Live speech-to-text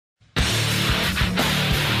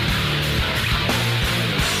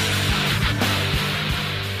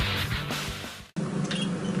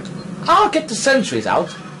I'll get the sentries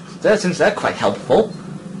out, since they're quite helpful.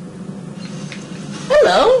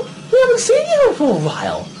 Hello! We haven't seen you for a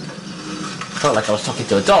while. Felt like I was talking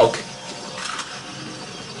to a dog.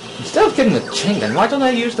 Instead of getting the chain gun, why don't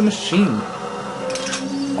I use the machine?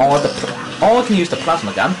 Or I can use the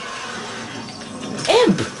plasma gun.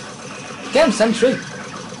 Imp! Get him, Sentry!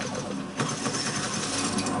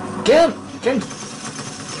 Get him!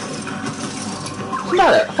 What's the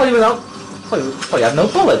matter? I thought you had no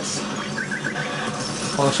bullets.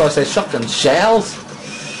 Or shall I say shotgun shells?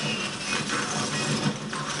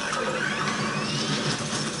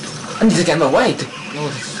 I need to get him away. It's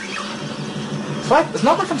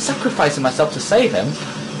not like I'm sacrificing myself to save him.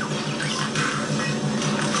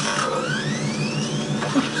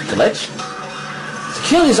 Glitch.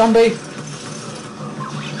 Security zombie.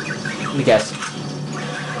 Let me guess.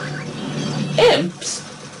 Imps.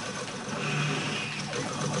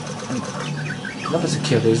 Another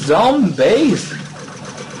security zombies.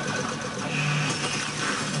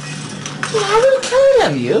 Well, how will you kill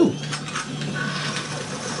them, you?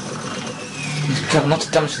 Be careful not to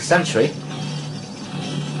damage the sentry.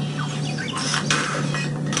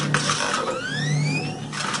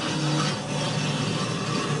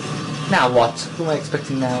 Now what? Who am I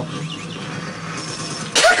expecting now?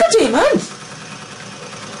 Cacodemons!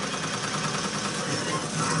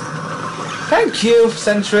 Thank you,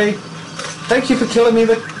 Sentry. Thank you for killing me.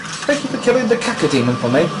 Thank you for killing the cacodemon for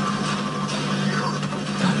me.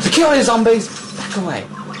 Security zombies, back away.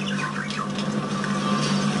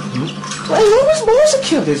 Well, always more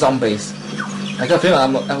security zombies. I got a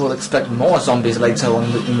feeling I will expect more zombies later on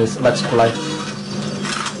in this Let's Play.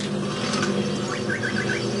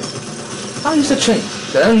 I'll use the chain.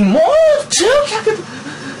 There are only more two cacodemons.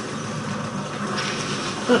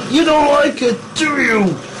 You don't like it, do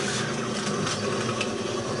you?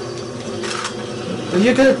 Well,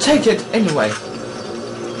 you're gonna take it anyway.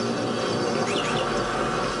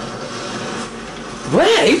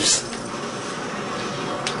 Wraiths?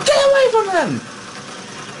 Get away from them!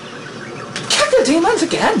 Cacodemons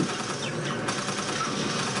again!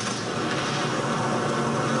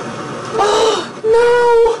 Oh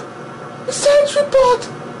no! The sentry bot!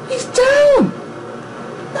 He's down!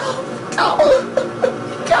 No!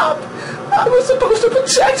 God! I was supposed to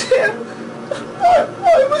protect him!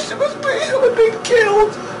 I wish it was me who had been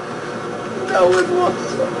killed! No, it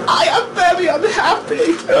wasn't. I am very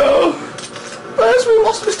unhappy! Oh! First we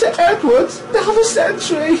lost Mr. Edwards, now the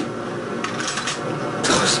sentry!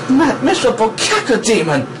 Those miserable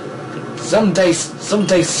cacodemon! Someday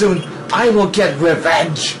soon, I will get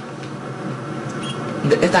revenge!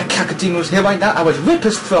 If that cacodemon was here right now, I would rip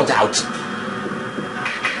his throat out!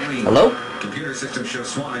 Hello? Computer system shows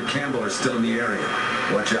Swann and Campbell are still in the area.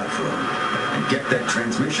 Watch out for them. And get that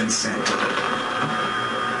transmission sent.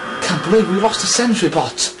 Can't believe we lost the sentry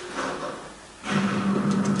bot!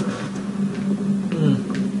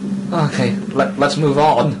 Okay, let's move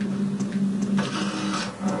on.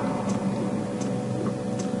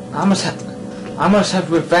 I must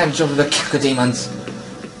have revenge over the cacodemons.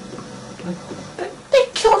 They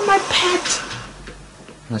killed my pet.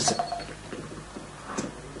 Let's see.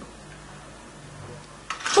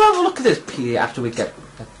 We'll have a look at this PD after we get.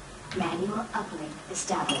 Manual uplink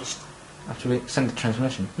established. After we send the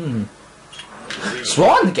transmission.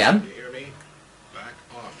 Swann again. You hear me? Back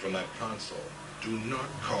off from that console. Do not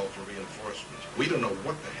call for reinforcements. We don't know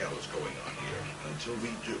what the hell is going on here. Until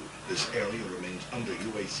we do, this area remains under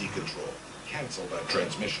UAC control. Cancel that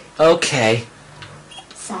transmission. Okay.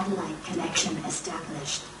 Satellite connection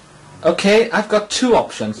established. Okay, I've got two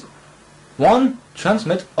options. One,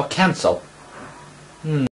 transmit or cancel.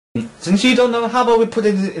 Since you don't know, how about we put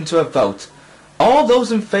it into a vote? All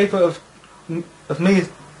those in favor of me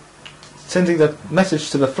sending the message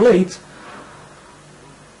to the fleet.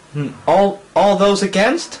 All those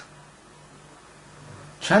against?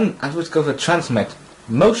 I would go for transmit.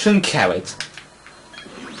 Motion carried.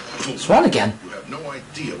 Swann again. You have no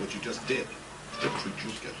idea what you just did. The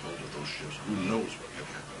creatures get hold of those ships. Who knows what could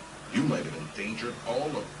happen? You might have endangered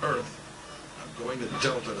all of Earth. I'm going to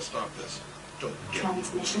Delta to stop this. Don't get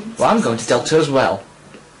Transmission. Well, I'm going to Delta as well.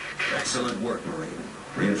 Excellent work, Marine.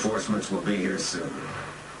 Reinforcements will be here soon.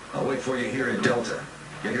 I'll wait for you here at Delta.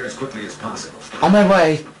 Get here as quickly as possible. On my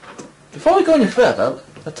way. Before we go any further,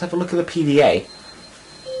 let's have a look at the PDA.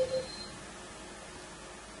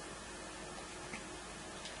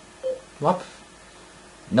 What?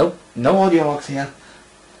 Nope, no audio logs here.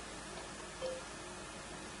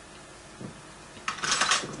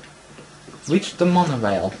 Reach the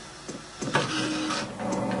monorail.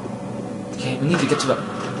 Okay, we need to get to the...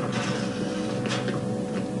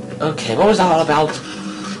 Okay, what was that all about?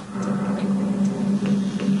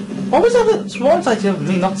 What was Elliot Swann's idea of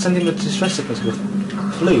me not sending the distress signals to the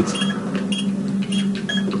fleet?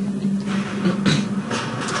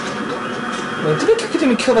 Well, did the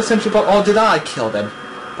Cacodemon kill the Sentry bot, or did I kill them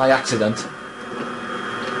by accident?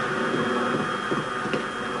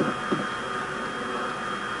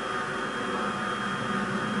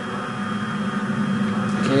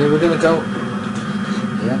 Okay, we're gonna go.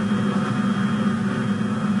 Yeah.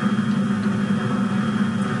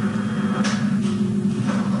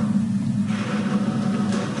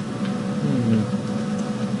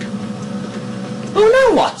 Oh,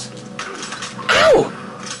 now what? Ow!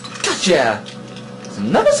 Gotcha! There's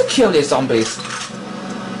another Security Zombies.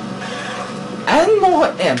 And more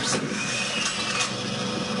Imps.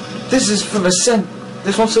 This is for the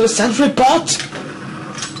This one's for the Sentry bot!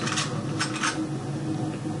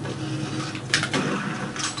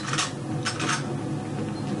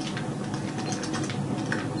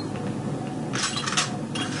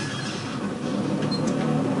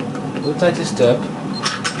 What did I disturb?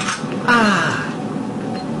 Ah!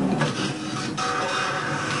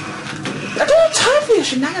 I don't have time for your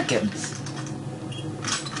shenanigans!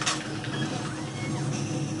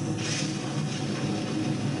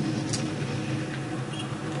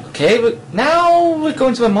 Okay, now we're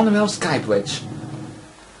going to the Monorail Skybridge.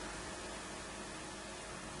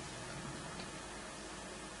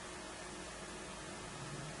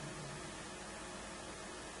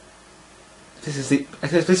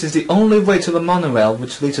 This is the only way to the monorail,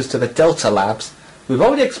 which leads us to the Delta Labs. We've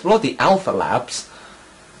already explored the Alpha Labs.